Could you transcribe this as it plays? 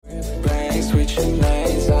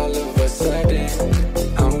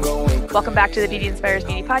Welcome back to the Beauty Inspires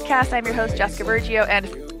Beauty podcast. I'm your host, Jessica Vergio,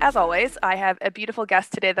 and as always, I have a beautiful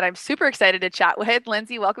guest today that I'm super excited to chat with.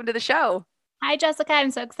 Lynzie, welcome to the show. Hi, Jessica.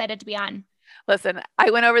 I'm so excited to be on. Listen,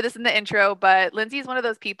 I went over this in the intro, but Lynzie is one of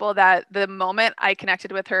those people that the moment I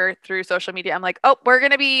connected with her through social media, I'm like, oh, we're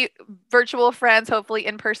going to be virtual friends, hopefully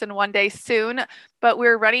in person one day soon. But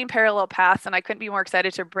we're running parallel paths, and I couldn't be more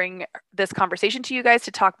excited to bring this conversation to you guys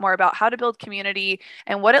to talk more about how to build community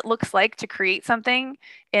and what it looks like to create something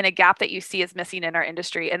in a gap that you see is missing in our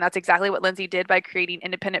industry. And that's exactly what Lynzie did by creating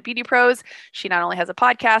Independent Beauty Pros. She not only has a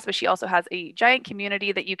podcast, but she also has a giant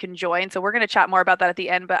community that you can join. So we're going to chat more about that at the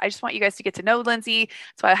end, but I just want you guys to get to know Lynzie.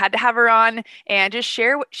 So I had to have her on and just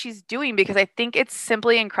share what she's doing because I think it's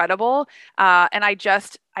simply incredible. And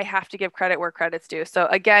I have to give credit where credit's due. So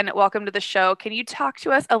again, welcome to the show. Can you talk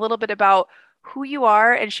to us a little bit about who you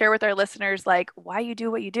are and share with our listeners, like why you do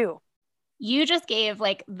what you do? You just gave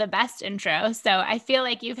like the best intro. So I feel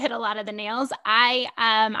like you've hit a lot of the nails. I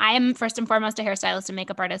am first and foremost a hairstylist and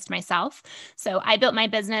makeup artist myself. So I built my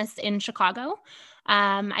business in Chicago.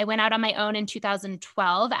 I went out on my own in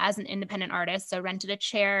 2012 as an independent artist. So rented a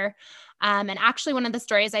chair. And actually one of the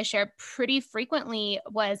stories I share pretty frequently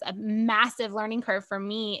was a massive learning curve for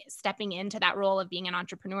me stepping into that role of being an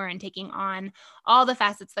entrepreneur and taking on all the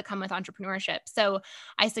facets that come with entrepreneurship. So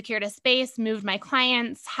I secured a space, moved my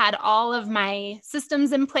clients, had all of my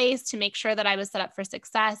systems in place to make sure that I was set up for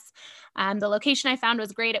success. The location I found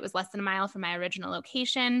was great. It was less than a mile from my original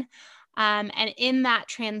location. And in that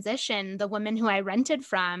transition, the woman who I rented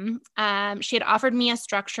from, she had offered me a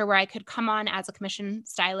structure where I could come on as a commission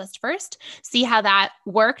stylist first, see how that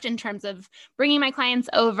worked in terms of bringing my clients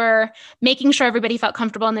over, making sure everybody felt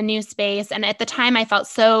comfortable in the new space. And at the time, I felt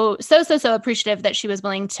so appreciative that she was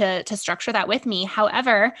willing to structure that with me.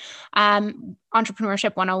 However,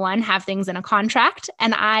 Entrepreneurship 101, have things in a contract.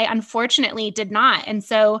 And I unfortunately did not. And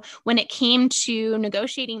so when it came to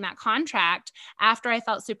negotiating that contract, after I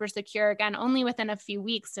felt super secure, again, only within a few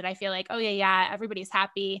weeks did I feel like, oh yeah, everybody's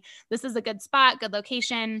happy. This is a good spot, good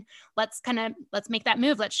location. Let's make that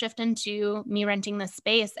move. Let's shift into me renting this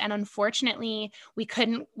space. And unfortunately, we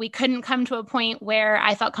couldn't come to a point where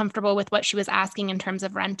I felt comfortable with what she was asking in terms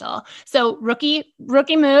of rental. So rookie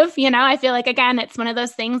move, I feel like, again, it's one of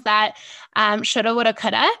those things that, shoulda, woulda,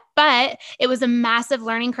 coulda, but it was a massive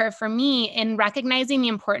learning curve for me in recognizing the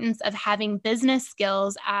importance of having business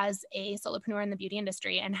skills as a solopreneur in the beauty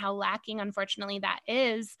industry and how lacking, unfortunately, that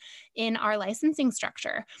is in our licensing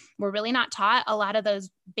structure. We're really not taught a lot of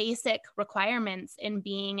those basic requirements in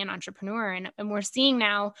being an entrepreneur. And we're seeing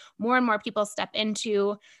now more and more people step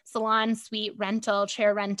into salon, suite rental,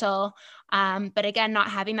 chair rental. But again,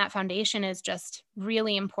 not having that foundation is just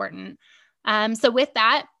really important. So with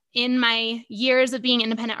that, in my years of being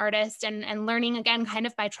independent artist and learning, again, kind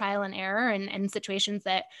of by trial and error and situations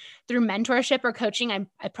that through mentorship or coaching,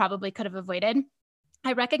 I probably could have avoided,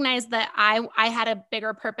 I recognized that I had a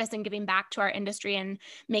bigger purpose in giving back to our industry and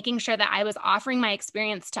making sure that I was offering my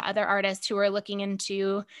experience to other artists who were looking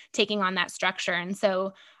into taking on that structure. And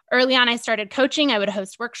so early on, I started coaching. I would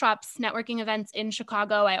host workshops, networking events in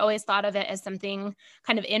Chicago. I always thought of it as something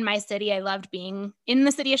kind of in my city. I loved being in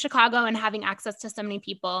the city of Chicago and having access to so many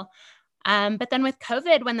people. But then with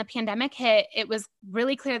COVID, when the pandemic hit, it was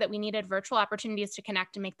really clear that we needed virtual opportunities to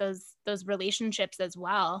connect and make those relationships as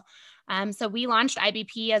well. So we launched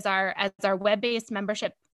IBP as our web-based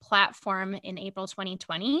membership platform in April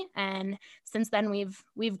 2020. And since then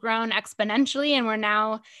we've grown exponentially, and we're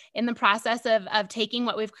now in the process of taking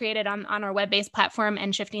what we've created on our web-based platform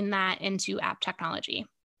and shifting that into app technology.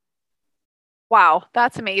 Wow,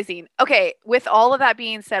 that's amazing. Okay, with all of that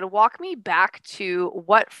being said, walk me back to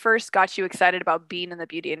what first got you excited about being in the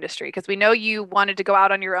beauty industry, because we know you wanted to go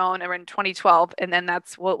out on your own in 2012, and then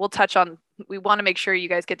we'll touch on. We want to make sure you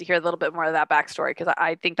guys get to hear a little bit more of that backstory, because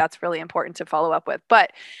I think that's really important to follow up with.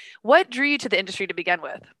 But what drew you to the industry to begin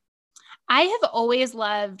with? I have always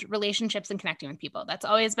loved relationships and connecting with people. That's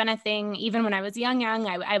always been a thing. Even when I was young,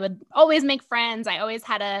 I would always make friends. I always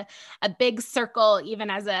had a big circle, even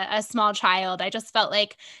as a small child. I just felt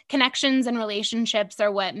like connections and relationships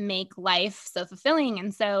are what make life so fulfilling.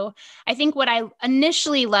 And so I think what I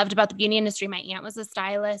initially loved about the beauty industry, my aunt was a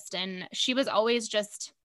stylist, and she was always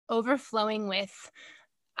just overflowing with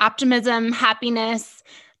optimism, happiness,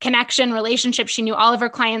 connection, relationship. She knew all of her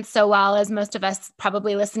clients so well, as most of us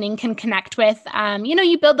probably listening can connect with.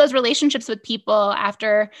 You build those relationships with people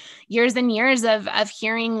after years and years of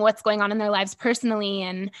hearing what's going on in their lives personally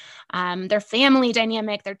and their family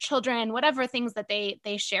dynamic, their children, whatever things that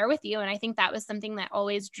they share with you. And I think that was something that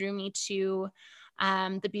always drew me to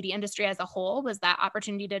the beauty industry as a whole, was that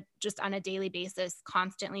opportunity to just on a daily basis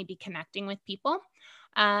constantly be connecting with people.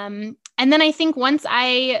 And then I think once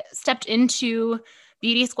I stepped into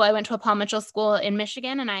beauty school, I went to a Paul Mitchell school in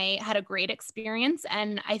Michigan, and I had a great experience.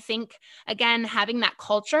 And I think, again, having that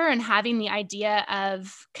culture and having the idea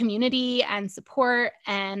of community and support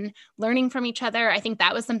and learning from each other, I think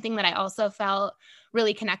that was something that I also felt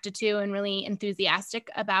really connected to and really enthusiastic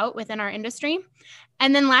about within our industry.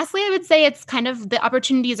 And then lastly, I would say it's kind of the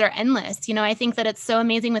opportunities are endless. You know, I think that it's so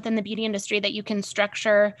amazing within the beauty industry that you can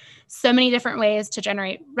structure so many different ways to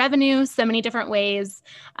generate revenue, so many different ways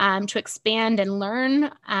to expand and learn,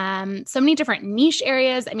 so many different niche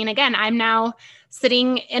areas. I mean, again, I'm now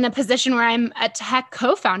sitting in a position where I'm a tech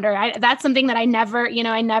co-founder. That's something that I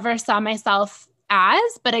never saw myself as,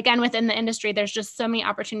 but again, within the industry, there's just so many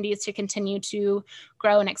opportunities to continue to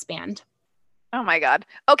grow and expand. Oh my God.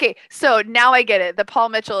 Okay. So now I get it. The Paul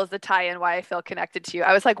Mitchell is the tie-in why I feel connected to you.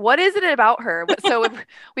 I was like, what is it about her? So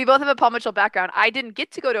we both have a Paul Mitchell background. I didn't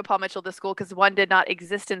get to go to a Paul Mitchell to school because one did not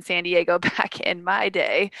exist in San Diego back in my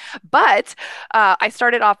day. But I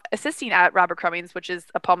started off assisting at Robert Cummings, which is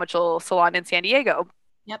a Paul Mitchell salon in San Diego.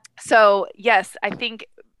 Yep. So yes, I think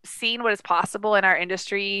seeing what is possible in our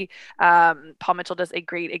industry, Paul Mitchell does a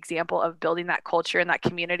great example of building that culture and that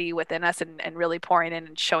community within us, and really pouring in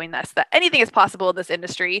and showing us that anything is possible in this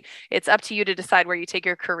industry. It's up to you to decide where you take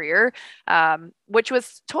your career, which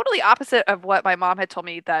was totally opposite of what my mom had told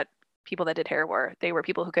me that people that did hair were. They were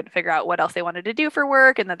people who couldn't figure out what else they wanted to do for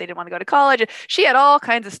work and that they didn't want to go to college. She had all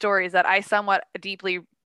kinds of stories that I somewhat deeply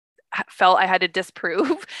felt I had to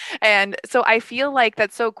disprove. And so I feel like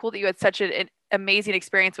that's so cool that you had such an amazing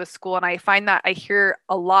experience with school. And I find that I hear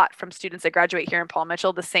a lot from students that graduate here in Paul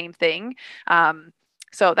Mitchell, the same thing.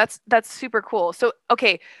 So that's super cool. So,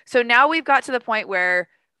 okay. So now we've got to the point where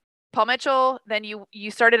Paul Mitchell, then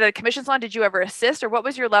you started at a commission salon. Did you ever assist, or what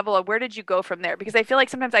was your level of, where did you go from there? Because I feel like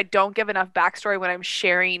sometimes I don't give enough backstory when I'm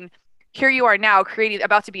sharing. Here you are now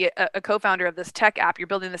about to be a co-founder of this tech app. You're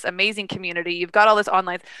building this amazing community. You've got all this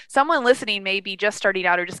online. Someone listening may be just starting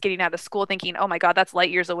out or just getting out of school thinking, oh my God, that's light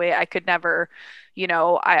years away. I could never,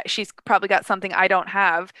 she's probably got something I don't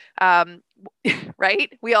have.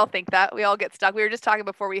 Right? We all think that. We all get stuck. We were just talking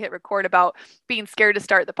before we hit record about being scared to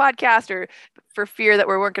start the podcast, or for fear that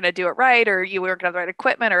we weren't going to do it right, or we weren't going to have the right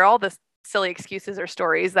equipment, or all this silly excuses or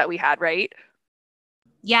stories that we had, right?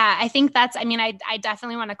 Yeah, I think I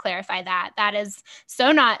definitely want to clarify that. That is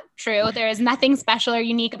so not true. There is nothing special or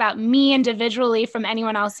unique about me individually from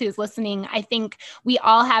anyone else who's listening. I think we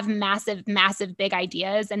all have massive, massive big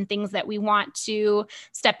ideas and things that we want to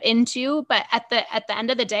step into. But at the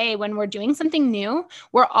end of the day, when we're doing something new,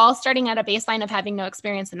 we're all starting at a baseline of having no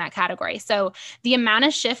experience in that category. So the amount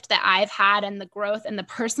of shift that I've had and the growth and the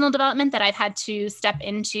personal development that I've had to step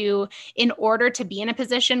into in order to be in a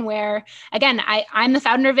position where, again, I'm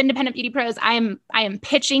the founder of Independent Beauty Pros. I am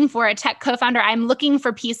pitching for a tech co-founder. I'm looking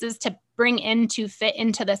for pieces to bring in to fit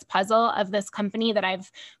into this puzzle of this company that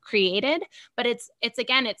I've created. But it's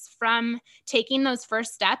from taking those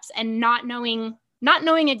first steps and not knowing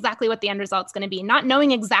exactly what the end result's going to be, not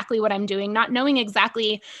knowing exactly what I'm doing, not knowing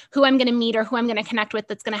exactly who I'm going to meet or who I'm going to connect with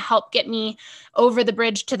that's going to help get me over the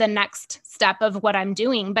bridge to the next step of what I'm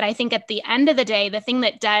doing. But I think at the end of the day, the thing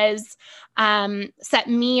that does set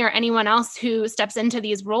me or anyone else who steps into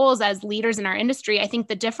these roles as leaders in our industry, I think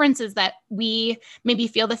the difference is that we maybe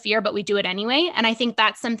feel the fear, but we do it anyway. And I think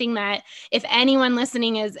that's something that if anyone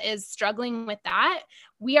listening is struggling with that,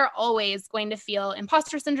 we are always going to feel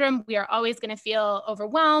imposter syndrome. We are always going to feel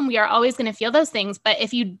overwhelmed. We are always going to feel those things. But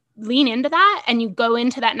if you lean into that and you go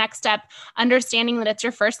into that next step, understanding that it's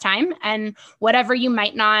your first time, and whatever you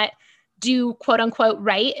might not do quote unquote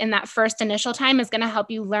right in that first initial time is going to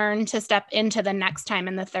help you learn to step into the next time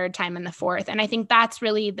and the third time and the fourth. And I think that's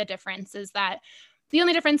really the difference, is that the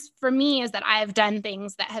only difference for me is that I've done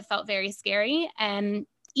things that have felt very scary. And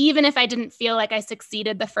even if I didn't feel like I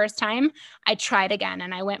succeeded the first time, I tried again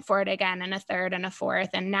and I went for it again, and a third and a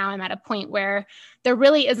fourth. And now I'm at a point where there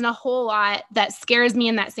really isn't a whole lot that scares me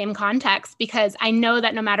in that same context, because I know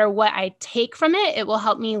that no matter what I take from it, it will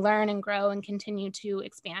help me learn and grow and continue to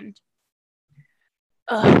expand.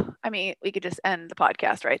 I mean, we could just end the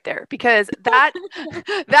podcast right there, because that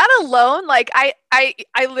alone, like I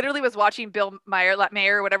literally was watching Bill Mayer,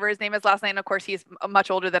 or whatever his name is last night. And of course he's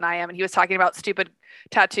much older than I am. And he was talking about stupid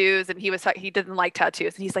tattoos, and he didn't like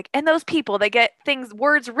tattoos. And he's like, and those people, they get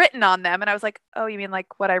words written on them. And I was like, oh, you mean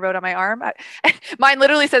like what I wrote on my arm? Mine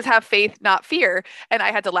literally says have faith, not fear. And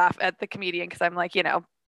I had to laugh at the comedian, because I'm like,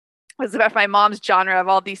 was about my mom's genre of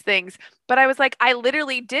all these things. But I was like, I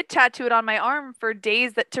literally did tattoo it on my arm for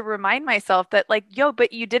days that to remind myself that like, yo,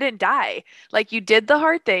 but you didn't die. Like you did the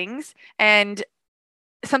hard things. And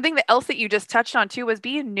something that else that you just touched on too was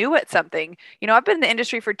being new at something. I've been in the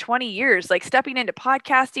industry for 20 years, like stepping into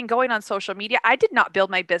podcasting, going on social media. I did not build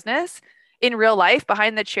my business in real life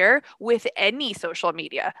behind the chair with any social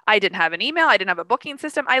media. I didn't have an email. I didn't have a booking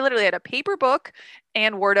system. I literally had a paper book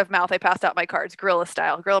and word of mouth. I passed out my cards, guerrilla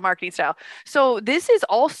marketing style. So this is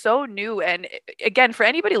all so new. And again, for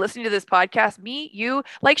anybody listening to this podcast, me, you,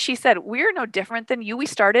 like she said, we're no different than you. We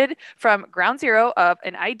started from ground zero of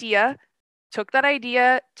an idea, took that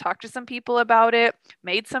idea, talked to some people about it,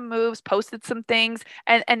 made some moves, posted some things,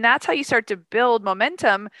 and that's how you start to build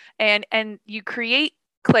momentum and you create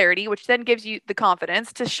clarity, which then gives you the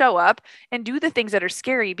confidence to show up and do the things that are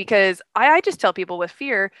scary. Because I just tell people with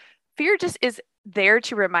fear just is there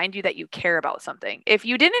to remind you that you care about something. If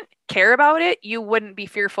you didn't care about it, you wouldn't be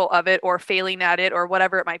fearful of it or failing at it or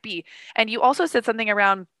whatever it might be. And you also said something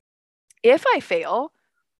around, if I fail,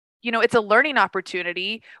 it's a learning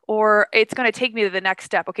opportunity, or it's going to take me to the next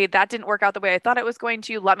step. Okay, that didn't work out the way I thought it was going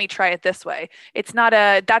to. Let me try it this way. It's not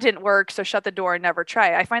that didn't work, so shut the door and never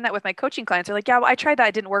try. I find that with my coaching clients. They're like, yeah, well, I tried that.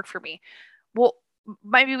 It didn't work for me. Well,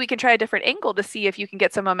 maybe we can try a different angle to see if you can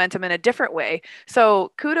get some momentum in a different way.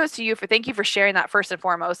 So kudos to you thank you for sharing that first and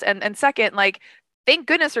foremost. And second, like, thank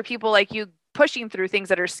goodness for people like you pushing through things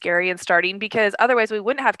that are scary and starting, because otherwise we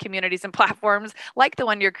wouldn't have communities and platforms like the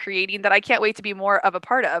one you're creating that I can't wait to be more of a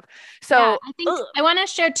part of. So yeah, I think I want to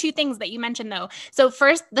share two things that you mentioned though. So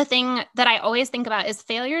first, the thing that I always think about is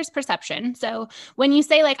failure is perception. So when you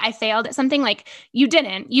say like, I failed at something, like you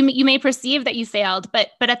didn't, you may perceive that you failed, but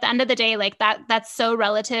at the end of the day, like that's so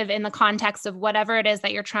relative in the context of whatever it is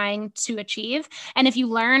that you're trying to achieve. And if you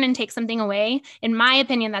learn and take something away, in my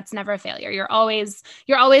opinion, that's never a failure. You're always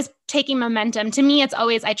taking momentum. To me, it's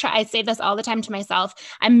always, I say this all the time to myself,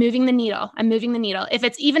 I'm moving the needle.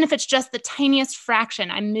 Even if it's just the tiniest fraction,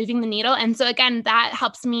 I'm moving the needle. And so again, that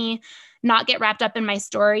helps me not get wrapped up in my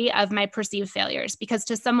story of my perceived failures, because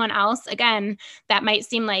to someone else, again, that might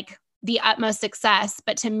seem like the utmost success,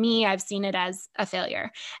 but to me, I've seen it as a failure.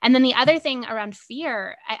 And then the other thing around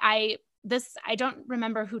fear, I don't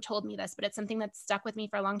remember who told me this, but it's something that's stuck with me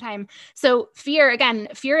for a long time. So fear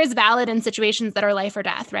is valid in situations that are life or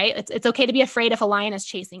death, right? It's okay to be afraid if a lion is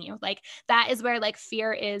chasing you. Like that is where like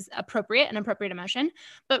fear is an appropriate emotion.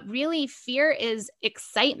 But really fear is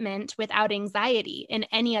excitement without anxiety in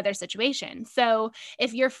any other situation. So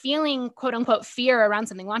if you're feeling quote unquote fear around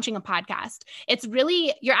something, launching a podcast,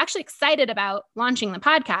 you're actually excited about launching the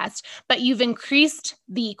podcast, but you've increased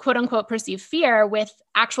the quote unquote perceived fear with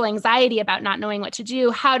actual anxiety about not knowing what to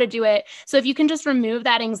do, how to do it. So if you can just remove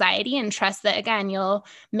that anxiety and trust that, again, you'll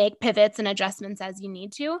make pivots and adjustments as you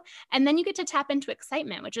need to, and then you get to tap into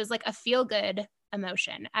excitement, which is like a feel-good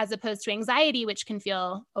emotion, as opposed to anxiety, which can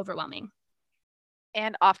feel overwhelming.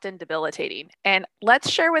 And often debilitating. And let's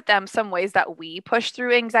share with them some ways that we push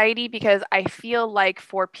through anxiety, because I feel like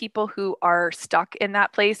for people who are stuck in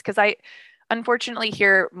that place, because I unfortunately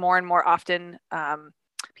hear more and more often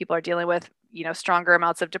people are dealing with stronger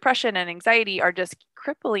amounts of depression and anxiety are just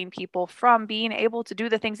crippling people from being able to do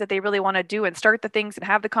the things that they really want to do and start the things and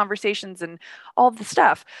have the conversations and all the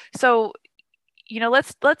stuff. So,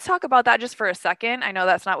 let's talk about that just for a second. I know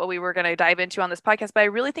that's not what we were going to dive into on this podcast, but I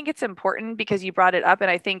really think it's important because you brought it up.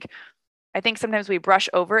 And I think sometimes we brush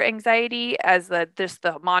over anxiety as the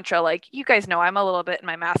mantra, like, you guys know, I'm a little bit in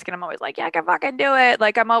my mask and I'm always like, yeah, I can fucking do it.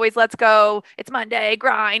 Like I'm always, let's go. It's Monday,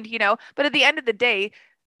 grind, but at the end of the day,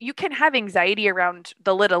 you can have anxiety around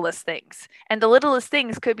the littlest things. And the littlest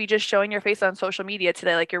things could be just showing your face on social media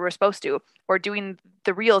today like you were supposed to, or doing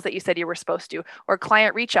the reels that you said you were supposed to, or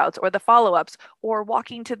client reach outs, or the follow-ups, or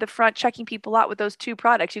walking to the front, checking people out with those 2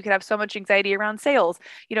 products. You could have so much anxiety around sales.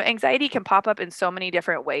 Anxiety can pop up in so many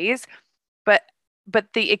different ways, but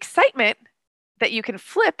the excitement that you can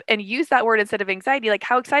flip and use that word instead of anxiety. Like,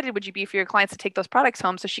 how excited would you be for your clients to take those products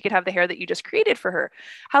home so she could have the hair that you just created for her?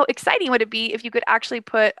 How exciting would it be if you could actually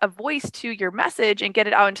put a voice to your message and get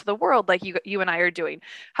it out into the world like you and I are doing?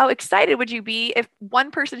 How excited would you be if one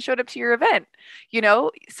person showed up to your event?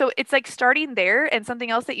 So it's like starting there. And something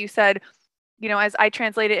else that you said, as I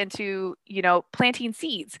translate it into, planting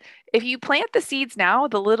seeds. If you plant the seeds now,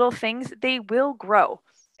 the little things, they will grow.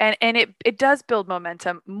 And it does build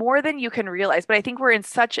momentum more than you can realize. But I think we're in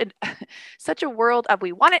such a world of,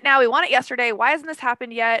 we want it now, we want it yesterday. Why hasn't this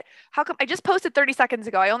happened yet? How come I just posted 30 seconds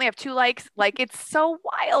ago? I only have 2 likes. Like, it's so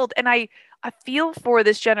wild. And I feel for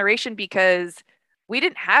this generation, because we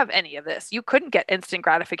didn't have any of this. You couldn't get instant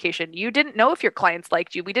gratification. You didn't know if your clients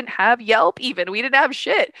liked you. We didn't have Yelp even. We didn't have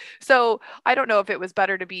shit. So I don't know if it was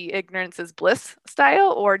better to be ignorance is bliss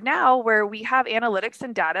style, or now where we have analytics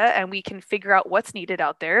and data and we can figure out what's needed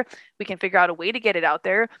out there. We can figure out a way to get it out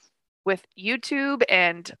there with YouTube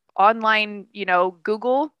and online,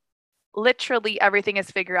 Google. Literally everything is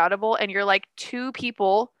figure outable, and you're like two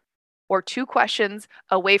people or two questions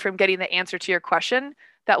away from getting the answer to your question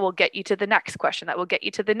that will get you to the next question, that will get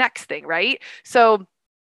you to the next thing, right? So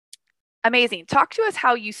amazing. Talk to us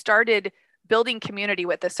how you started building community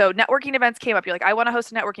with this. So networking events came up. You're like, I want to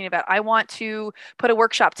host a networking event. I want to put a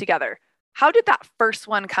workshop together. How did that first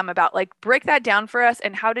one come about? Like, break that down for us.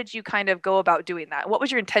 And how did you kind of go about doing that? What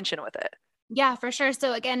was your intention with it? Yeah, for sure.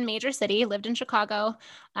 So again, major city, lived in Chicago,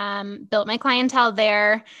 built my clientele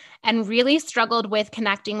there, and really struggled with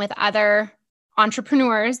connecting with other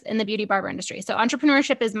entrepreneurs in the beauty barber industry. So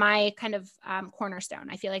entrepreneurship is my kind of cornerstone.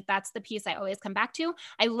 I feel like that's the piece I always come back to.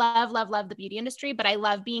 I love, love, love the beauty industry, but I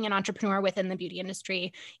love being an entrepreneur within the beauty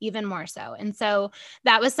industry even more so. And so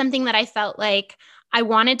that was something that I felt like I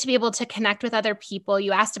wanted to be able to connect with other people.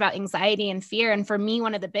 You asked about anxiety and fear. And for me,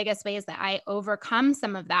 one of the biggest ways that I overcome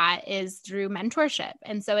some of that is through mentorship.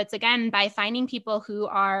 And so it's, again, by finding people who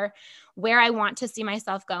are where I want to see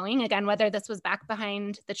myself going. Again, whether this was back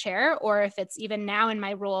behind the chair or if it's even now in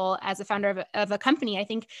my role as a founder of a company, I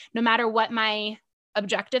think no matter what my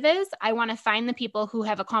objective is, I want to find the people who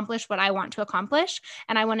have accomplished what I want to accomplish,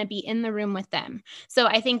 and I want to be in the room with them. So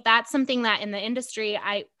I think that's something that in the industry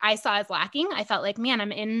I saw as lacking. I felt like, man,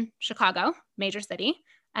 I'm in Chicago, major city,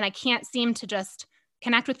 and I can't seem to just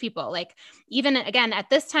connect with people. Like, even again, at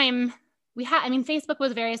this time, Facebook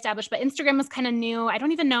was very established, but Instagram was kind of new. I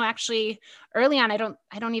don't even know, actually, early on, I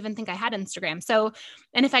don't even think I had Instagram. So,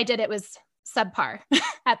 and if I did, it was subpar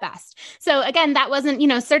at best. So again, that wasn't,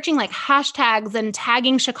 searching like hashtags and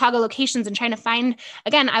tagging Chicago locations and trying to find,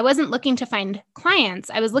 again, I wasn't looking to find clients.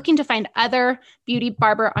 I was looking to find other beauty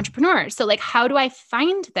barber entrepreneurs. So like, how do I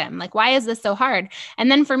find them? Like, why is this so hard?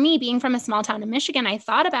 And then for me, being from a small town in Michigan, I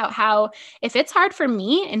thought about how if it's hard for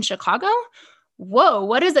me in Chicago, whoa,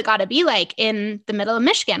 what does it got to be like in the middle of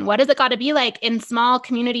Michigan? What does it got to be like in small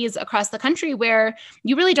communities across the country where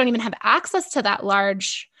you really don't even have access to that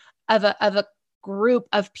large of a group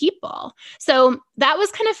of people? So that was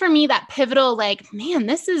kind of for me that pivotal, like, man,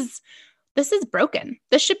 this is broken.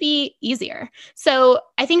 This should be easier. So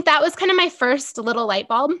I think that was kind of my first little light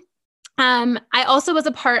bulb. I also was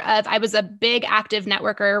I was a big active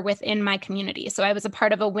networker within my community. So I was a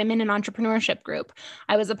part of a women in entrepreneurship group.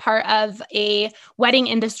 I was a part of a wedding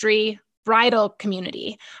industry bridal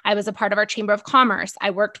community. I was a part of our Chamber of Commerce.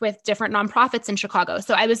 I worked with different nonprofits in Chicago.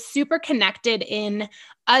 So I was super connected in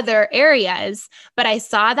other areas, but I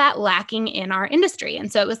saw that lacking in our industry.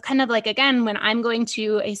 And so it was kind of like, again, when I'm going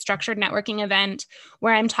to a structured networking event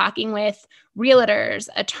where I'm talking with realtors,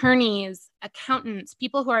 attorneys, accountants,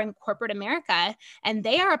 people who are in corporate America, and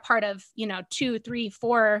they are a part of, 2, 3,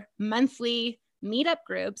 4 monthly meetup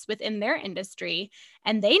groups within their industry,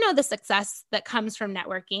 and they know the success that comes from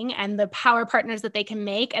networking and the power partners that they can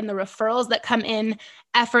make and the referrals that come in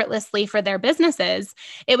effortlessly for their businesses.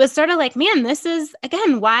 It was sort of like, man, this is,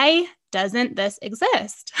 again, why doesn't this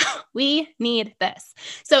exist? We need this.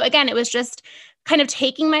 So again, it was just kind of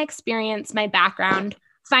taking my experience, my background,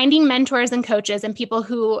 finding mentors and coaches and people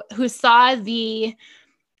who saw the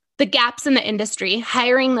gaps in the industry,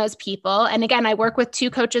 hiring those people. And again, I work with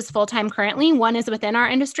 2 coaches full-time currently. One is within our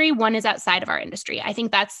industry, one is outside of our industry. I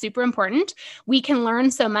think that's super important. We can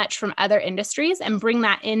learn so much from other industries and bring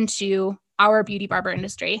that into our beauty barber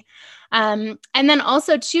industry. And then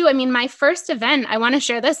also too, my first event, I want to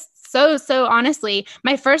share this so honestly,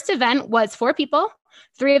 my first event was 4 people.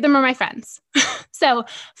 3 of them are my friends. So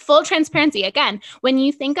full transparency. Again, when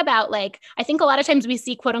you think about, like, I think a lot of times we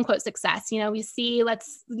see quote unquote success, we see,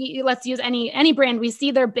 let's use any brand. We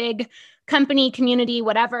see their big company, community,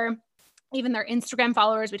 whatever, even their Instagram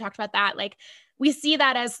followers. We talked about that. Like, we see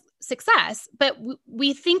that as success, but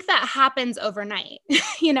we think that happens overnight,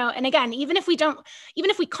 and again, even if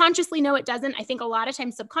we consciously know it doesn't, I think a lot of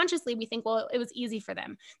times subconsciously we think, well, it was easy for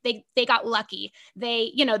them. They got lucky.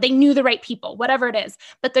 They knew the right people, whatever it is.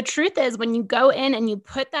 But the truth is, when you go in and you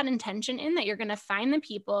put that intention in that you're going to find the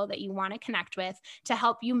people that you want to connect with to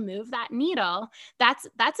help you move that needle, that's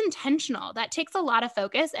intentional. That takes a lot of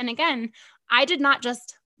focus. And again, I did not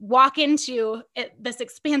just walk into this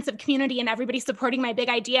expansive community and everybody supporting my big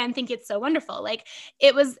idea and think it's so wonderful. Like,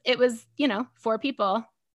 it was, 4 people,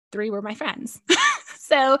 3 were my friends.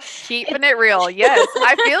 So keeping it real. Yes,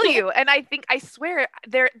 I feel you. And I swear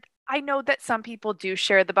I know that some people do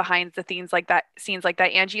share the behind the scenes like that, scenes like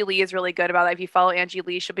that. Angie Lee is really good about it. If you follow Angie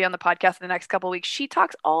Lee, she'll be on the podcast in the next couple of weeks. She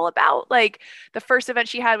talks all about like the first event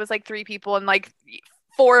she had was like three people and like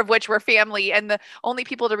four of which were family, and the only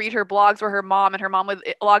people to read her blogs were her mom, and her mom would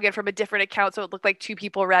log in from a different account, so it looked like two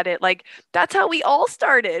people read it. Like that's how we all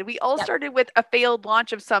started. We all started with a failed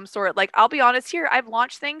launch of some sort. Like I'll be honest here, I've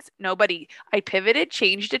launched things, nobody. I pivoted,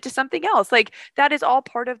 changed it to something else. Like that is all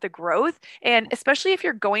part of the growth. And especially if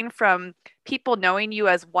you're going from people knowing you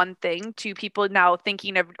as one thing to people now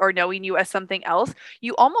thinking of or knowing you as something else,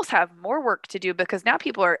 you almost have more work to do because now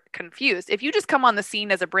people are confused. If you just come on the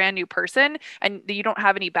scene as a brand new person and you don't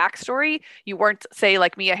have any backstory, you weren't, say,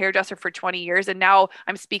 like me, a hairdresser for 20 years, and now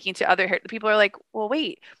I'm speaking to other people are like, well,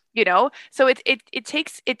 wait, so it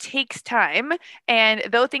takes time, and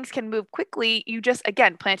though things can move quickly, you just,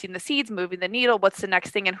 again, planting the seeds, moving the needle, what's the next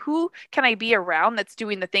thing, and who can I be around that's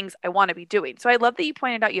doing the things I want to be doing. So I love that you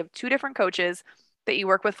pointed out you have two different coaches that you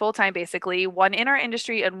work with full time, basically, one in our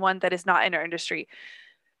industry and one that is not in our industry.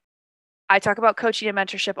 I talk about coaching and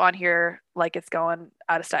mentorship on here like it's going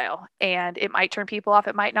out of style, and it might turn people off.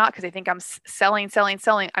 It might not, because they think I'm selling.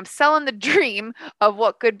 I'm selling the dream of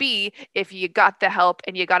what could be if you got the help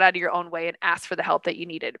and you got out of your own way and asked for the help that you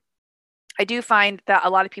needed. I do find that a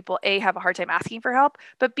lot of people, A, have a hard time asking for help,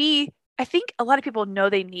 but B, I think a lot of people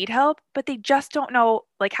know they need help, but they just don't know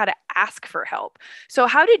like how to ask for help. So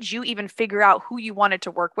how did you even figure out who you wanted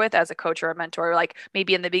to work with as a coach or a mentor, like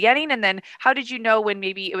maybe in the beginning? And then how did you know when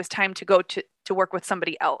maybe it was time to go to work with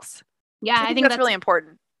somebody else? Yeah, I think that's really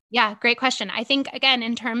important. Yeah, great question. I think, again,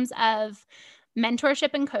 in terms of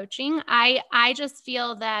mentorship and coaching, I just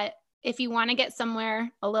feel that if you want to get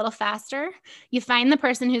somewhere a little faster, you find the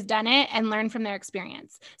person who's done it and learn from their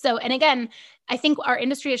experience. So, and again, I think our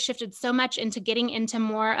industry has shifted so much into getting into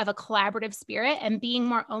more of a collaborative spirit and being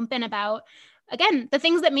more open about, again, the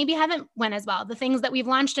things that maybe haven't went as well, the things that we've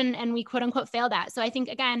launched and we quote unquote failed at. So I think,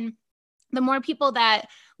 again, the more people that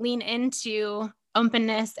lean into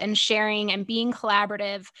openness and sharing and being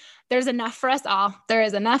collaborative, there's enough for us all. There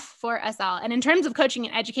is enough for us all. And in terms of coaching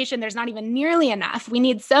and education, there's not even nearly enough. We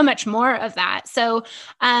need so much more of that. So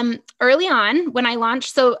early on when I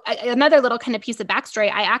launched, another little kind of piece of backstory,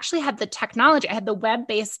 I actually had the technology, I had the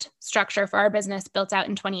web-based structure for our business built out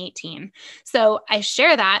in 2018. So I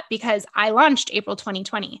share that because I launched April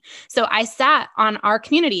 2020. So I sat on our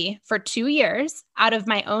community for 2 years out of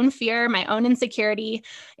my own fear, my own insecurity,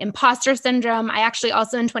 imposter syndrome. I actually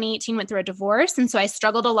also in 2018 went through a divorce. And so I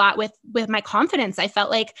struggled a lot with my confidence. I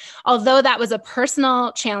felt like, although that was a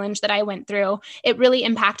personal challenge that I went through, it really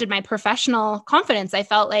impacted my professional confidence. I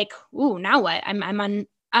felt like, ooh, now what? I'm on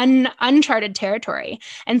uncharted territory.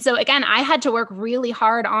 And so again, I had to work really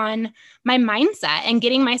hard on my mindset and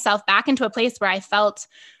getting myself back into a place where I felt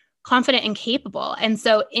confident and capable. And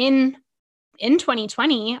so in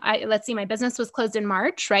 2020, let's see, my business was closed in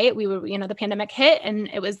March, right? We were, the pandemic hit, and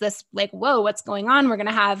it was this like, whoa, what's going on? We're going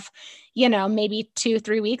to have, maybe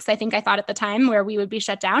 2-3 weeks, I think I thought at the time, where we would be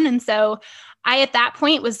shut down. And so I, at that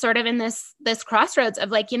point, was sort of in this crossroads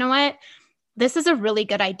of like, you know what? This is a really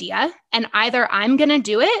good idea. And either I'm going to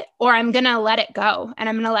do it or I'm going to let it go and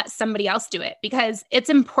I'm going to let somebody else do it because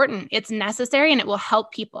it's important, it's necessary, and it will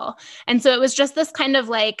help people. And so it was just this kind of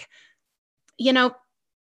like,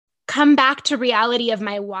 come back to reality of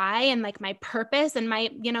my why and like my purpose and my,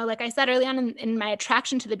 like I said early on in my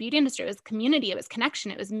attraction to the beauty industry, it was community, it was connection,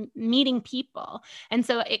 it was meeting people. And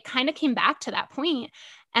so it kind of came back to that point.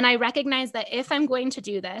 And I recognized that if I'm going to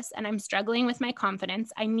do this and I'm struggling with my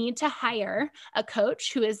confidence, I need to hire a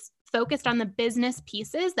coach who is focused on the business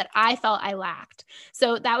pieces that I felt I lacked.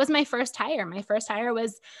 So that was my first hire. My first hire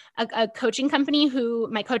was a coaching company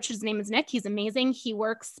my coach's name is Nick. He's amazing. He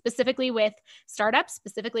works specifically with startups,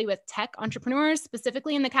 specifically with tech entrepreneurs,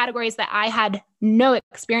 specifically in the categories that I had no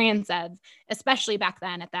experience of, especially back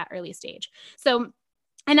then at that early stage.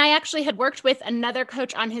 And I actually had worked with another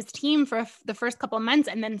coach on his team for the first couple of months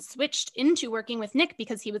and then switched into working with Nick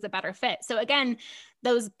because he was a better fit. So again,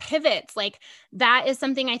 those pivots, like that is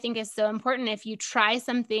something I think is so important. If you try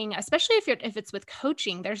something, especially if it's with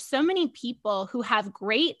coaching, there's so many people who have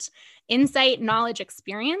great insight, knowledge,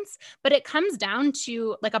 experience, but it comes down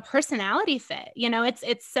to like a personality fit.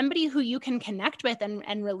 It's somebody who you can connect with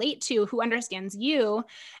and relate to, who understands you.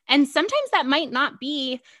 And sometimes that might not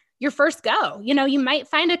be your first go. You might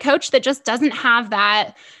find a coach that just doesn't have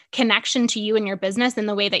that connection to you and your business in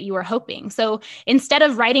the way that you were hoping. So instead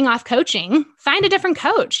of writing off coaching, find a different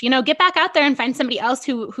coach, get back out there and find somebody else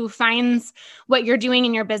who finds what you're doing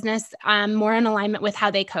in your business more in alignment with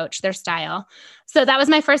how they coach, their style. So that was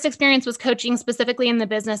my first experience, was coaching specifically in the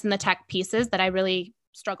business and the tech pieces that I really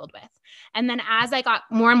struggled with. And then as I got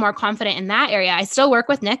more and more confident in that area, I still work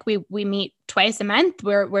with Nick. We meet twice a month.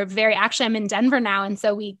 Actually, I'm in Denver now. And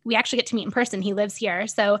so we actually get to meet in person. He lives here.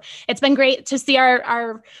 So it's been great to see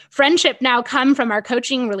our friendship now come from our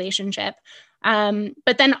coaching relationship.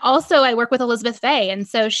 But then also I work with Elizabeth Fay. And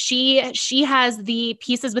so she has the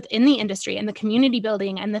pieces within the industry and the community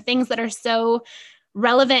building and the things that are so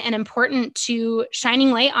relevant and important to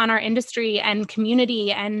shining light on our industry and community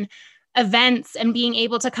and events and being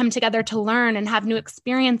able to come together to learn and have new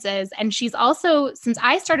experiences. And she's also, since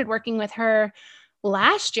I started working with her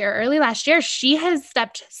early last year, she has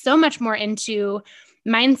stepped so much more into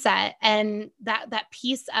mindset and that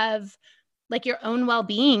piece of like your own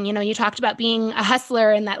well-being. You know, you talked about being a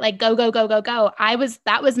hustler and that like go, go, go, go, go.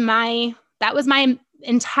 That was my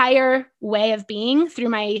entire way of being through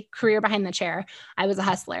my career behind the chair. I was a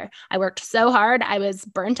hustler. I worked so hard. I was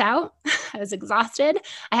burnt out. I was exhausted.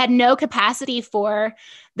 I had no capacity for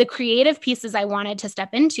the creative pieces I wanted to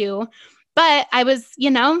step into. But I was,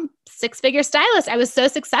 six-figure stylist. I was so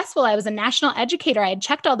successful. I was a national educator. I had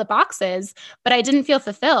checked all the boxes, but I didn't feel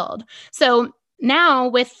fulfilled. So now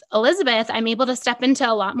with Elizabeth, I'm able to step into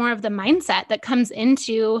a lot more of the mindset that comes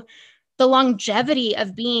into the longevity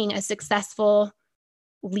of being a successful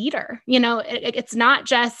leader. It's not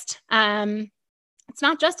just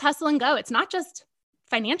hustle and go. It's not just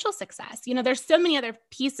financial success. There's so many other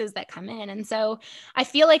pieces that come in. And so I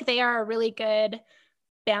feel like they are a really good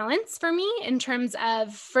balance for me in terms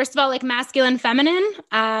of, first of all, like masculine, feminine,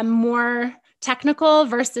 more technical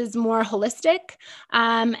versus more holistic.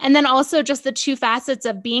 And then also just the two facets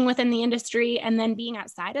of being within the industry and then being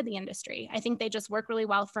outside of the industry. I think they just work really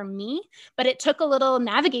well for me, but it took a little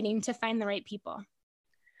navigating to find the right people.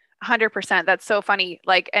 100%. That's so funny.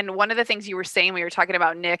 And one of the things you were saying when you were talking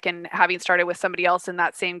about Nick and having started with somebody else in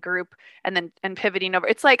that same group and pivoting over,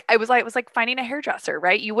 it was like finding a hairdresser,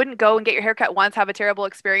 right? You wouldn't go and get your haircut once, have a terrible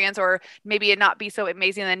experience, or maybe it not be so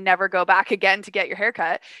amazing and then never go back again to get your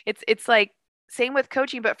haircut. It's like same with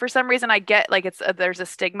coaching, but for some reason I get like there's a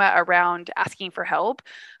stigma around asking for help.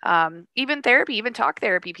 Even therapy, even talk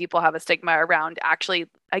therapy, people have a stigma around actually,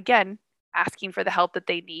 again, asking for the help that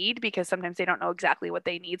they need, because sometimes they don't know exactly what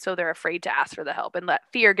they need. So they're afraid to ask for the help and let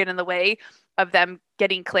fear get in the way of them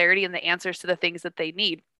getting clarity and the answers to the things that they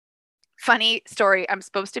need. Funny story. I'm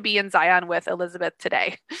supposed to be in Zion with Elizabeth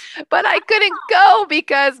today, but I couldn't go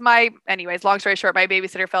because anyways, long story short, my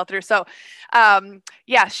babysitter fell through. So,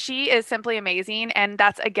 yeah, she is simply amazing. And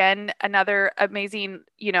that's, again, another amazing,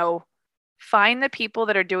 find the people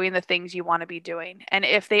that are doing the things you want to be doing. And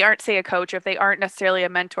if they aren't, say, a coach, or if they aren't necessarily a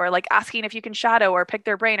mentor, like asking if you can shadow or pick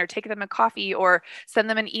their brain or take them a coffee or send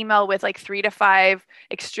them an email with like 3 to 5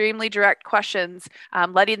 extremely direct questions,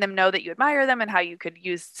 letting them know that you admire them and how you could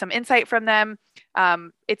use some insight from them.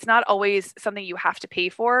 It's not always something you have to pay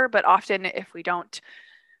for, but often if we don't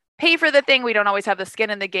pay for the thing, we don't always have the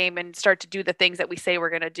skin in the game and start to do the things that we say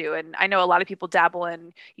we're going to do. And I know a lot of people dabble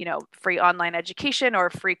in, free online education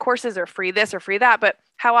or free courses or free this or free that, but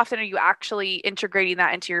how often are you actually integrating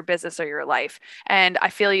that into your business or your life? And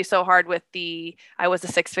I feel you so hard with I was a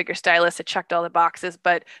 6-figure stylist. It checked all the boxes,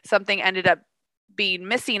 but something ended up being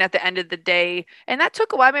missing at the end of the day. And that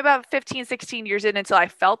took a while, maybe about 15, 16 years in until I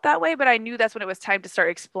felt that way. But I knew that's when it was time to start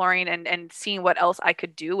exploring and seeing what else I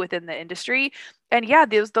could do within the industry. And yeah,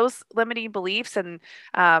 those limiting beliefs and,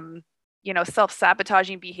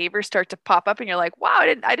 self-sabotaging behaviors start to pop up and you're like, wow,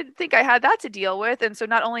 I didn't think I had that to deal with. And so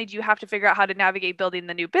not only do you have to figure out how to navigate building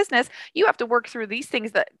the new business, you have to work through these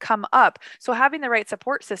things that come up. So having the right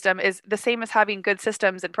support system is the same as having good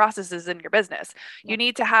systems and processes in your business. You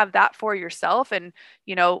need to have that for yourself. And,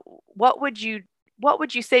 what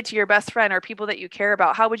would you say to your best friend or people that you care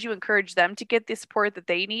about? How would you encourage them to get the support that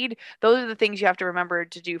they need? Those are the things you have to remember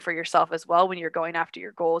to do for yourself as well when you're going after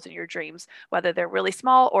your goals and your dreams, whether they're really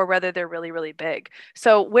small or whether they're really, really big.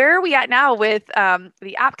 So where are we at now with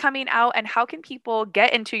the app coming out, and how can people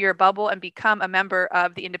get into your bubble and become a member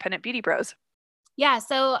of the Independent Beauty Bros? Yeah.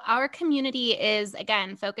 So our community is,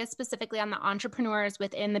 again, focused specifically on the entrepreneurs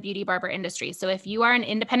within the beauty barber industry. So if you are an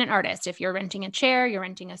independent artist, if you're renting a chair, you're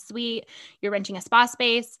renting a suite, you're renting a spa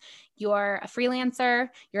space, you're a freelancer,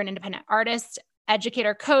 you're an independent artist,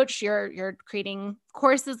 educator, coach, you're creating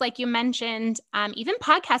courses like you mentioned, even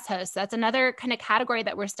podcast hosts. That's another kind of category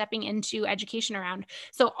that we're stepping into education around.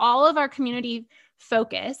 So all of our community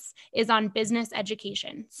focus is on business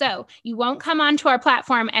education. So you won't come onto our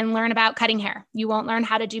platform and learn about cutting hair. You won't learn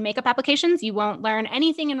how to do makeup applications. You won't learn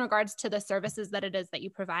anything in regards to the services that it is that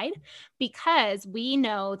you provide, because we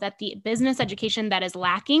know that the business education that is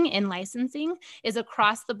lacking in licensing is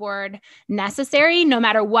across the board necessary, no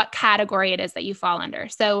matter what category it is that you fall under.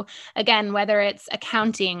 So again, whether it's a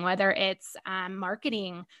accounting, whether it's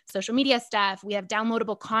marketing, social media stuff. We have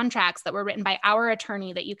downloadable contracts that were written by our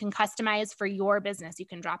attorney that you can customize for your business. You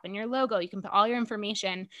can drop in your logo, you can put all your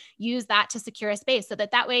information, use that to secure a space so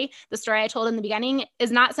that way the story I told in the beginning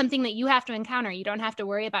is not something that you have to encounter. You don't have to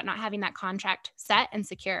worry about not having that contract set and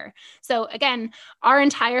secure. So again, our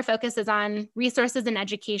entire focus is on resources and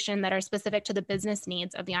education that are specific to the business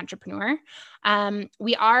needs of the entrepreneur. I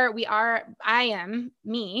am,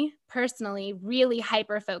 me personally, really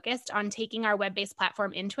hyper-focused on taking our web-based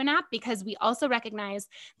platform into an app because we also recognize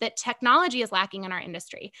that technology is lacking in our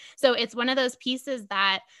industry. So it's one of those pieces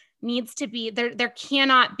that needs to be there. There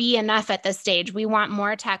cannot be enough at this stage. We want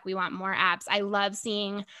more tech. We want more apps. I love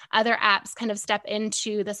seeing other apps kind of step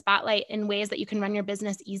into the spotlight in ways that you can run your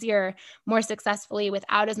business easier, more successfully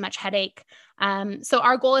without as much headache. So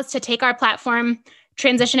our goal is to take our platform,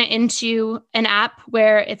 transition it into an app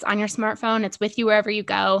where it's on your smartphone, it's with you wherever you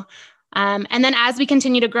go. And then as we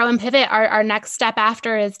continue to grow and pivot, our next step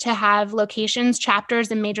after is to have locations,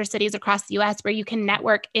 chapters in major cities across the US where you can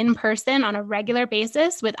network in person on a regular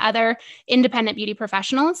basis with other independent beauty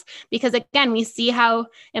professionals. Because again, we see how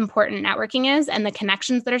important networking is and the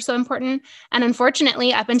connections that are so important. And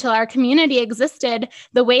unfortunately, up until our community existed,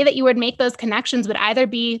 the way that you would make those connections would either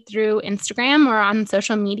be through Instagram or on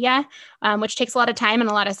social media, which takes a lot of time and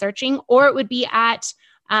a lot of searching, or it would be at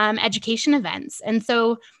education events. And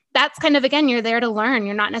so that's kind of, again, you're there to learn.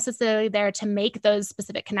 You're not necessarily there to make those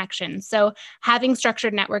specific connections. So having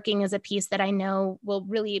structured networking is a piece that I know will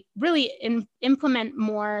really, really implement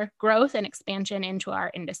more growth and expansion into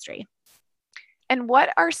our industry. And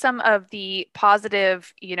what are some of the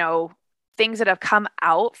positive, things that have come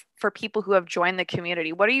out for people who have joined the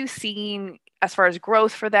community? What are you seeing as far as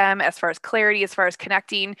growth for them, as far as clarity, as far as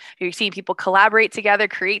connecting? Are you seeing people collaborate together,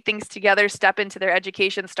 create things together, step into their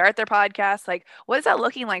education, start their podcast? Like, what is that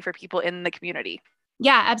looking like for people in the community?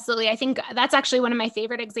 Yeah, absolutely. I think that's actually one of my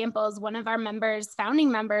favorite examples. One of our members,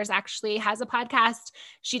 founding members, actually has a podcast.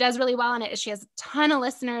 She does really well on it. She has a ton of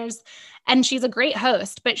listeners and she's a great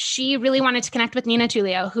host, but she really wanted to connect with Nina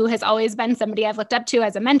Tulio, who has always been somebody I've looked up to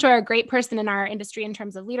as a mentor, a great person in our industry in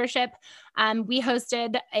terms of leadership. We host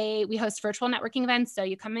virtual networking events. So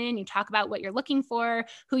you come in, you talk about what you're looking for,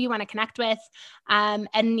 who you want to connect with. And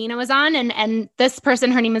Nina was on, and this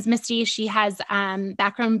person, her name is Misty. She has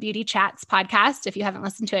Backroom Beauty Chats podcast. If you haven't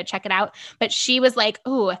listened to it, check it out. But she was like,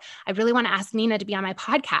 "Oh, I really want to ask Nina to be on my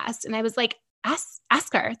podcast." And I was like,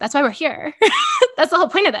 ask her. That's why we're here. That's the whole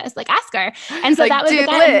point of this. Like, ask her. And so that was,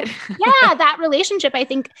 again, yeah, that relationship. I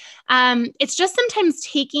think it's just sometimes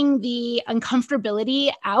taking the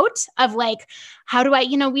uncomfortability out of like, how do I,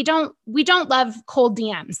 we don't love cold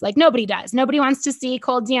DMs. Like nobody does. Nobody wants to see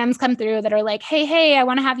cold DMs come through that are like, hey, I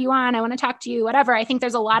want to have you on. I want to talk to you, whatever. I think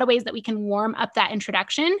there's a lot of ways that we can warm up that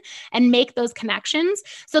introduction and make those connections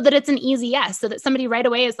so that it's an easy yes, so that somebody right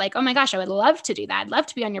away is like, oh my gosh, I would love to do that. I'd love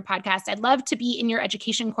to be on your podcast. I'd love to be in your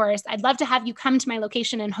education course. I'd love to have you come to my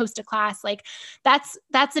location and host a class. Like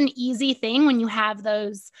that's an easy thing when you have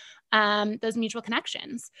those mutual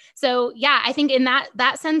connections. So yeah, I think in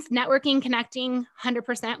that sense, networking, connecting,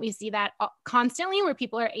 100%, we see that constantly where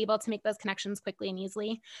people are able to make those connections quickly and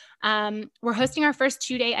easily. We're hosting our first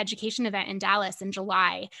 2-day education event in Dallas in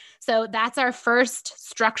July. So that's our first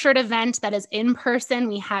structured event that is in person.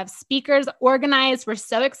 We have speakers organized. We're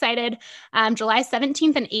so excited. July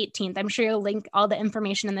 17th and 18th. I'm sure you'll link all the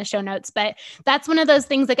information in the show notes, but that's one of those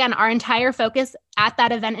things, again, our entire focus at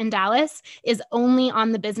that event in Dallas is only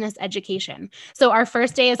on the business education. So our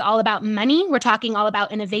first day is all about money. We're talking all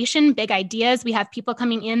about innovation, big ideas. We have people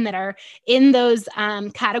coming in that are in those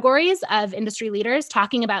categories of industry leaders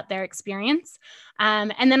talking about their experience.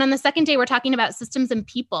 And then on the second day, we're talking about systems and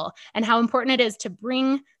people and how important it is to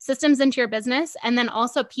bring systems into your business. And then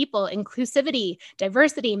also people, inclusivity,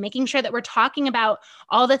 diversity, making sure that we're talking about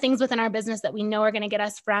all the things within our business that we know are going to get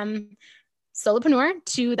us from Solopreneur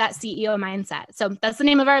to that CEO mindset. So that's the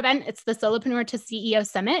name of our event. It's the Solopreneur to CEO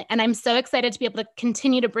Summit. And I'm so excited to be able to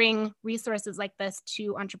continue to bring resources like this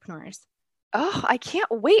to entrepreneurs. Oh, I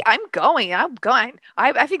can't wait. I'm going.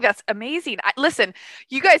 I think that's amazing. Listen,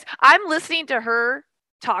 you guys, I'm listening to her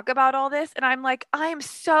talk about all this and I'm like, I am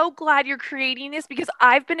so glad you're creating this because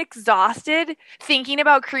I've been exhausted thinking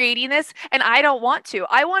about creating this and I don't want to.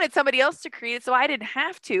 I wanted somebody else to create it so I didn't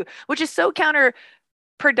have to, which is so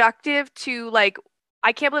counterproductive to like,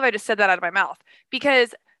 I can't believe I just said that out of my mouth,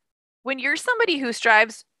 because when you're somebody who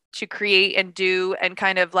strives to create and do and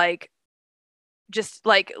kind of like just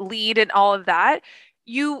like lead and all of that,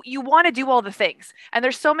 you want to do all the things. And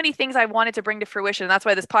there's so many things I wanted to bring to fruition. And that's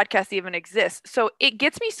why this podcast even exists. So it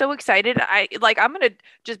gets me so excited. I'm going to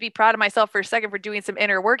just be proud of myself for a second for doing some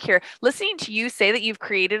inner work here. Listening to you say that you've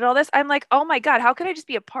created all this, I'm like, oh my God, how can I just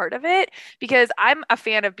be a part of it? Because I'm a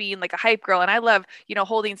fan of being like a hype girl, and I love,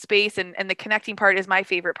 holding space, and the connecting part is my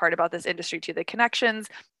favorite part about this industry too. The connections,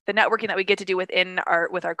 the networking that we get to do with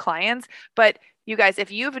our clients. But you guys,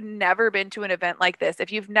 if you've never been to an event like this,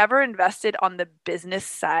 if you've never invested on the business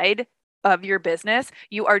side of your business,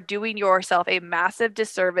 you are doing yourself a massive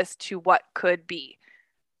disservice to what could be.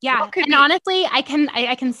 Yeah. And honestly, I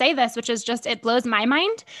can say this, which is just, it blows my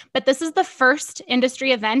mind, but this is the first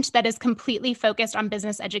industry event that is completely focused on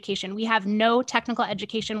business education. We have no technical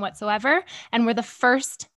education whatsoever, and we're the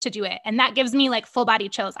first to do it. And that gives me like full body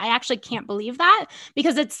chills. I actually can't believe that,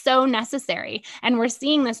 because it's so necessary. And we're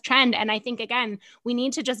seeing this trend. And I think, again, we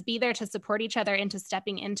need to just be there to support each other into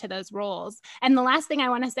stepping into those roles. And the last thing I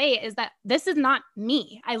want to say is that this is not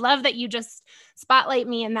me. I love that you just spotlight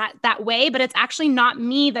me in that way, but it's actually not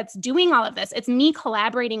me that's doing all of this. It's me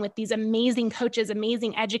collaborating with these amazing coaches,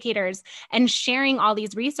 amazing educators, and sharing all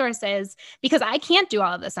these resources, because I can't do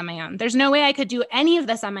all of this on my own. There's no way I could do any of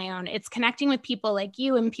this on my own. It's connecting with people like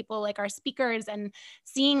you and people like our speakers, and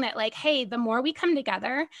seeing that, like, hey, the more we come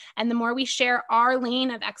together and the more we share our lane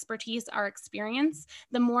of expertise, our experience,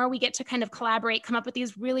 the more we get to kind of collaborate, come up with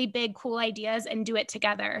these really big, cool ideas and do it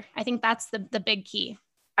together. I think that's the big key.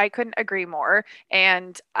 I couldn't agree more.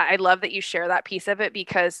 And I love that you share that piece of it,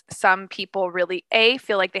 because some people really,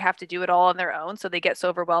 feel like they have to do it all on their own. So they get so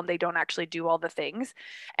overwhelmed, they don't actually do all the things.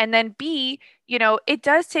 And then B, it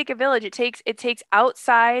does take a village. It takes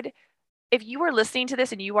outside. If you are listening to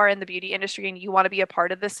this and you are in the beauty industry and you want to be a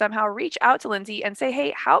part of this somehow, reach out to Lynzie and say,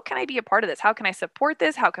 hey, how can I be a part of this? How can I support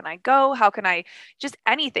this? How can I go? How can I just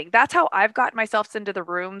anything? That's how I've gotten myself into the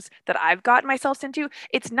rooms that I've gotten myself into.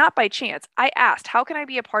 It's not by chance. I asked, how can I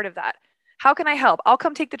be a part of that? How can I help? I'll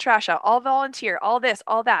come take the trash out. I'll volunteer, all this,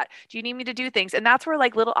 all that. Do you need me to do things? And that's where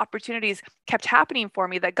like little opportunities kept happening for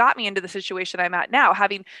me that got me into the situation I'm at now,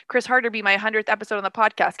 having Chris Harder be my 100th episode on the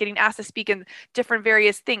podcast, getting asked to speak in different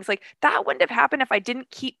various things. Like that wouldn't have happened if I didn't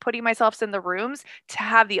keep putting myself in the rooms to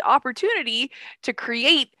have the opportunity to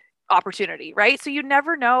create opportunity, right? So you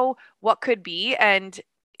never know what could be. And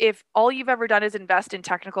if all you've ever done is invest in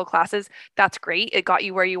technical classes, that's great. It got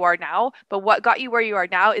you where you are now. But what got you where you are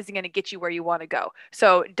now isn't going to get you where you want to go.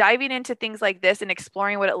 So diving into things like this and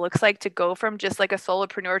exploring what it looks like to go from just like a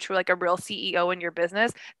solopreneur to like a real CEO in your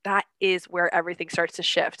business, that is where everything starts to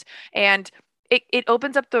shift. And it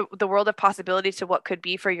opens up the world of possibility to what could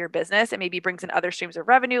be for your business, and maybe brings in other streams of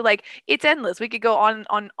revenue. Like it's endless. We could go on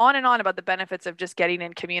and on about the benefits of just getting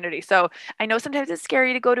in community. So I know sometimes it's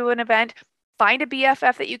scary to go to an event. Find a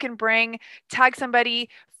BFF that you can bring, tag somebody,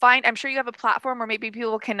 I'm sure you have a platform where maybe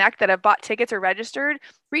people connect that have bought tickets or registered.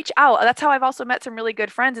 Reach out. That's how I've also met some really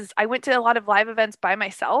good friends. Is I went to a lot of live events by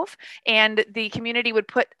myself, and the community would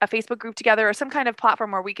put a Facebook group together or some kind of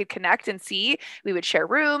platform where we could connect and see. We would share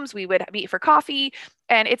rooms, we would meet for coffee.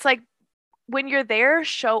 And it's like, when you're there,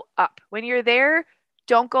 show up. When you're there,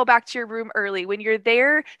 don't go back to your room early. When you're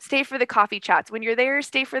there, stay for the coffee chats. When you're there,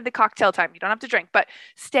 stay for the cocktail time. You don't have to drink, but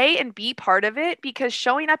stay and be part of it, because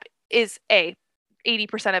showing up is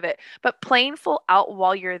 80% of it, but playing full out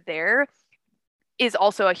while you're there is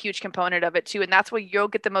also a huge component of it too. And that's where you'll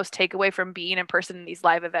get the most takeaway from being in person in these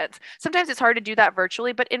live events. Sometimes it's hard to do that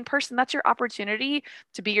virtually, but in person, that's your opportunity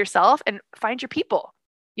to be yourself and find your people.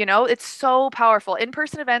 It's so powerful.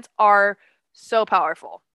 In-person events are so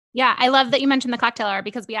powerful. Yeah, I love that you mentioned the cocktail hour,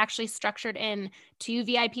 because we actually structured in 2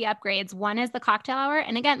 VIP upgrades. One is the cocktail hour.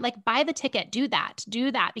 And again, like buy the ticket, do that,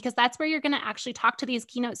 because that's where you're going to actually talk to these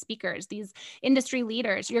keynote speakers, these industry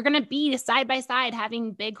leaders. You're going to be side by side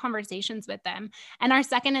having big conversations with them. And our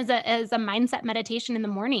second is a mindset meditation in the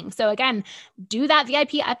morning. So again, do that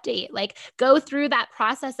VIP update, like go through that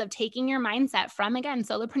process of taking your mindset from, again,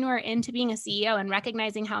 solopreneur into being a CEO, and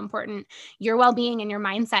recognizing how important your well-being and your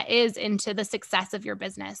mindset is into the success of your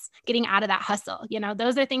business. Getting out of that hustle.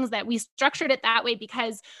 Those are things that we structured it that way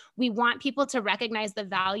because we want people to recognize the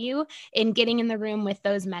value in getting in the room with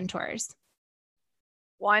those mentors.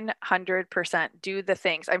 100% do the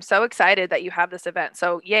things. I'm so excited that you have this event.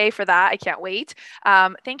 So yay for that. I can't wait.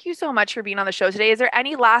 Thank you so much for being on the show today. Is there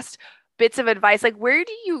any last bits of advice? Like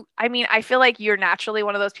I feel like you're naturally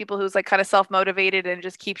one of those people who's like kind of self-motivated and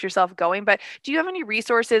just keeps yourself going, but do you have any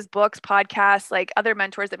resources, books, podcasts, like other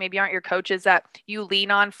mentors that maybe aren't your coaches that you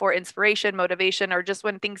lean on for inspiration, motivation, or just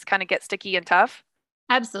when things kind of get sticky and tough?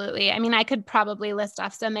 Absolutely. I could probably list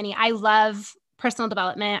off so many. I love personal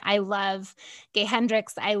development. I love Gay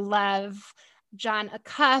Hendricks. I love John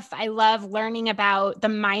Acuff. I love learning about the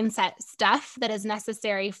mindset stuff that is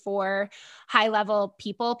necessary for high level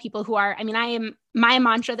people who are, my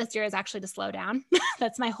mantra this year is actually to slow down.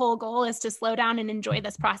 That's my whole goal, is to slow down and enjoy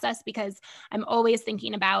this process, because I'm always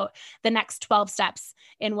thinking about the next 12 steps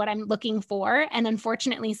in what I'm looking for. And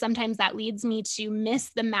unfortunately, sometimes that leads me to miss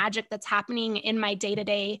the magic that's happening in my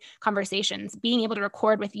day-to-day conversations, being able to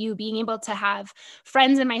record with you, being able to have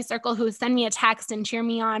friends in my circle who send me a text and cheer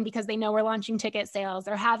me on because they know we're launching ticket sales,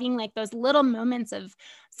 or having like those little moments of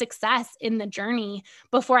success in the journey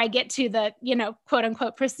before I get to the, quote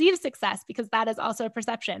unquote, perceived success, because that is also a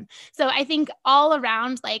perception. So I think all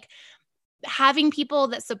around, like, having people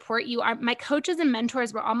that support you, are my coaches and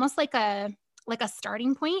mentors were almost like a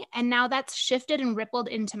starting point. And now that's shifted and rippled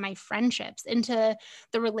into my friendships, into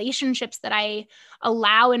the relationships that I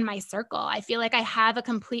allow in my circle. I feel like I have a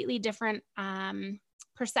completely different,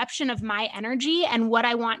 perception of my energy and what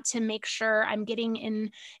I want to make sure I'm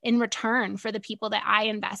getting in return for the people that I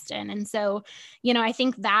invest in. And so, I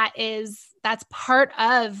think that's part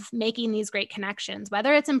of making these great connections,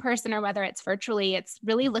 whether it's in person or whether it's virtually. It's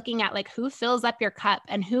really looking at like who fills up your cup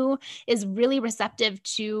and who is really receptive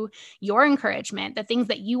to your encouragement, the things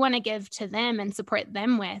that you want to give to them and support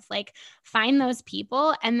them with. Like, find those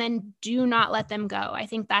people and then do not let them go. I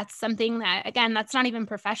think that's something that, again, that's not even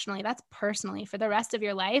professionally, that's personally for the rest of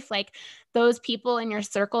your life. Like, those people in your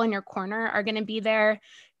circle, in your corner, are going to be there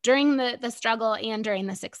during the struggle and during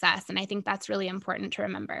the success. And I think that's really important to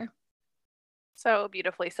remember. So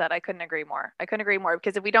beautifully said. I couldn't agree more.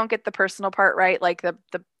 Because if we don't get the personal part right, like the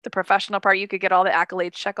professional part, you could get all the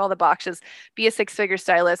accolades, check all the boxes, be a 6-figure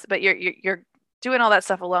stylist, but you're doing all that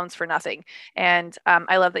stuff alone for nothing. And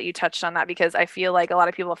I love that you touched on that, because I feel like a lot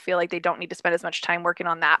of people feel like they don't need to spend as much time working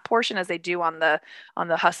on that portion as they do on the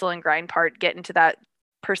hustle and grind part, get into that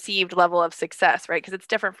perceived level of success, right? Because it's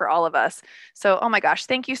different for all of us. So, oh my gosh,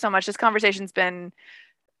 thank you so much. This conversation's been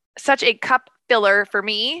such a cup filler for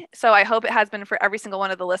me. So I hope it has been for every single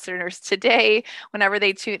one of the listeners today, whenever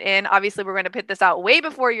they tune in. Obviously, we're going to put this out way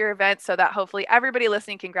before your event so that hopefully everybody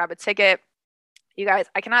listening can grab a ticket. You guys,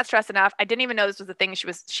 I cannot stress enough. I didn't even know this was the thing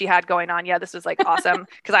she had going on. Yeah, this was like awesome,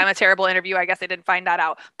 because I'm a terrible interview. I guess I didn't find that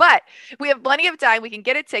out. But we have plenty of time. We can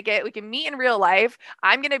get a ticket. We can meet in real life.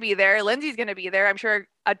 I'm going to be there. Lindsay's going to be there. I'm sure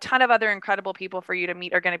a ton of other incredible people for you to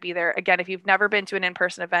meet are going to be there. Again, if you've never been to an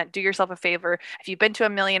in-person event, do yourself a favor. If you've been to a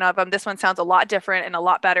million of them, this one sounds a lot different and a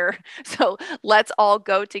lot better. So let's all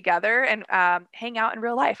go together and hang out in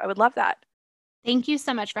real life. I would love that. Thank you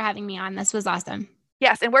so much for having me on. This was awesome.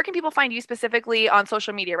 Yes. And where can people find you specifically on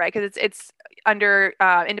social media, right? Because it's under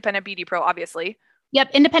Independent Beauty Pro, obviously.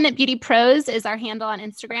 Yep. Independent Beauty Pros is our handle on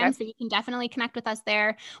Instagram. Okay. So you can definitely connect with us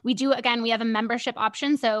there. We have a membership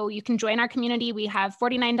option. So you can join our community. We have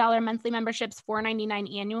 $49 monthly memberships,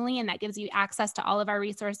 $4.99 annually. And that gives you access to all of our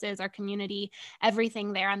resources, our community,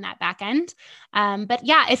 everything there on that back end. But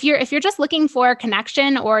yeah, if you're just looking for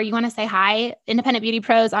connection or you want to say hi, Independent Beauty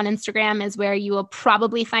Pros on Instagram is where you will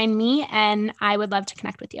probably find me. And I would love to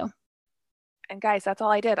connect with you. And guys, that's all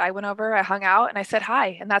I did. I went over, I hung out, and I said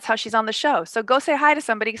hi. And that's how she's on the show. So go say hi to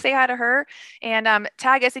somebody, say hi to her, and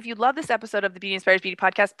tag us. If you love this episode of the Beauty Inspires Beauty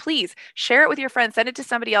podcast, please share it with your friends, send it to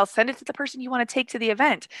somebody else, send it to the person you want to take to the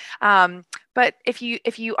event. But if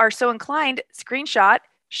you are so inclined, screenshot,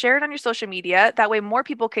 share it on your social media. That way more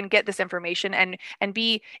people can get this information and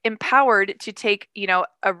be empowered to take,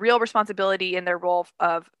 a real responsibility in their role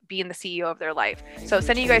of being the CEO of their life. So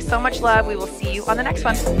sending you guys so much love. We will see you on the next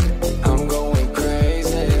one.